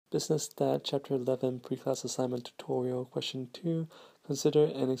Business Stat, Chapter 11, Pre-Class Assignment Tutorial, Question 2. Consider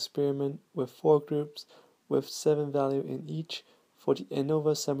an experiment with 4 groups with 7 values in each. For the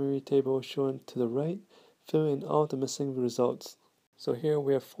ANOVA summary table shown to the right, fill in all the missing results. So here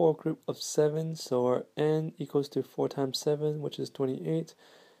we have 4 groups of 7, so our N equals to 4 times 7, which is 28.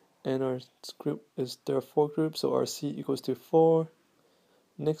 And our group is, there are 4 groups, so our C equals to 4.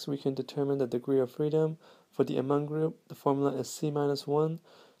 Next, we can determine the degree of freedom. For the among group, the formula is C minus 1.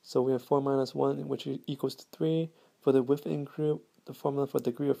 So we have 4 minus 1, which equals to 3. For the within group, the formula for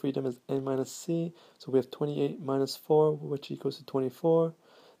degree of freedom is N minus C. So we have 28 minus 4, which equals to 24.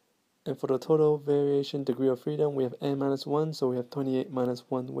 And for the total variation degree of freedom, we have N minus 1. So we have 28 minus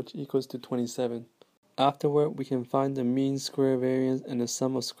 1, which equals to 27. Afterward, we can find the mean square variance and the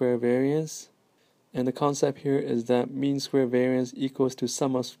sum of square variance. And the concept here is that mean square variance equals to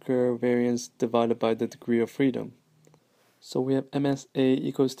sum of square variance divided by the degree of freedom. So we have MSA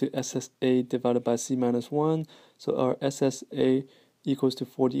equals to SSA divided by C minus 1. So our SSA equals to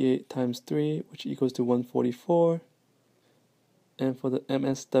 48 times 3, which equals to 144. And for the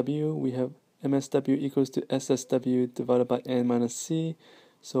MSW, we have MSW equals to SSW divided by N minus C.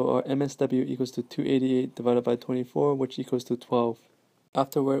 So our MSW equals to 288 divided by 24, which equals to 12.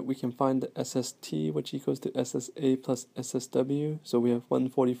 Afterward, we can find the SST, which equals to SSA plus SSW. So we have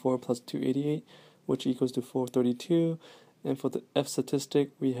 144 plus 288, which equals to 432. And for the F statistic,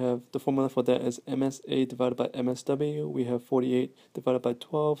 we have the formula for that is MSA divided by MSW. We have 48 divided by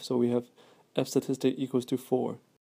 12, so we have F statistic equals to 4.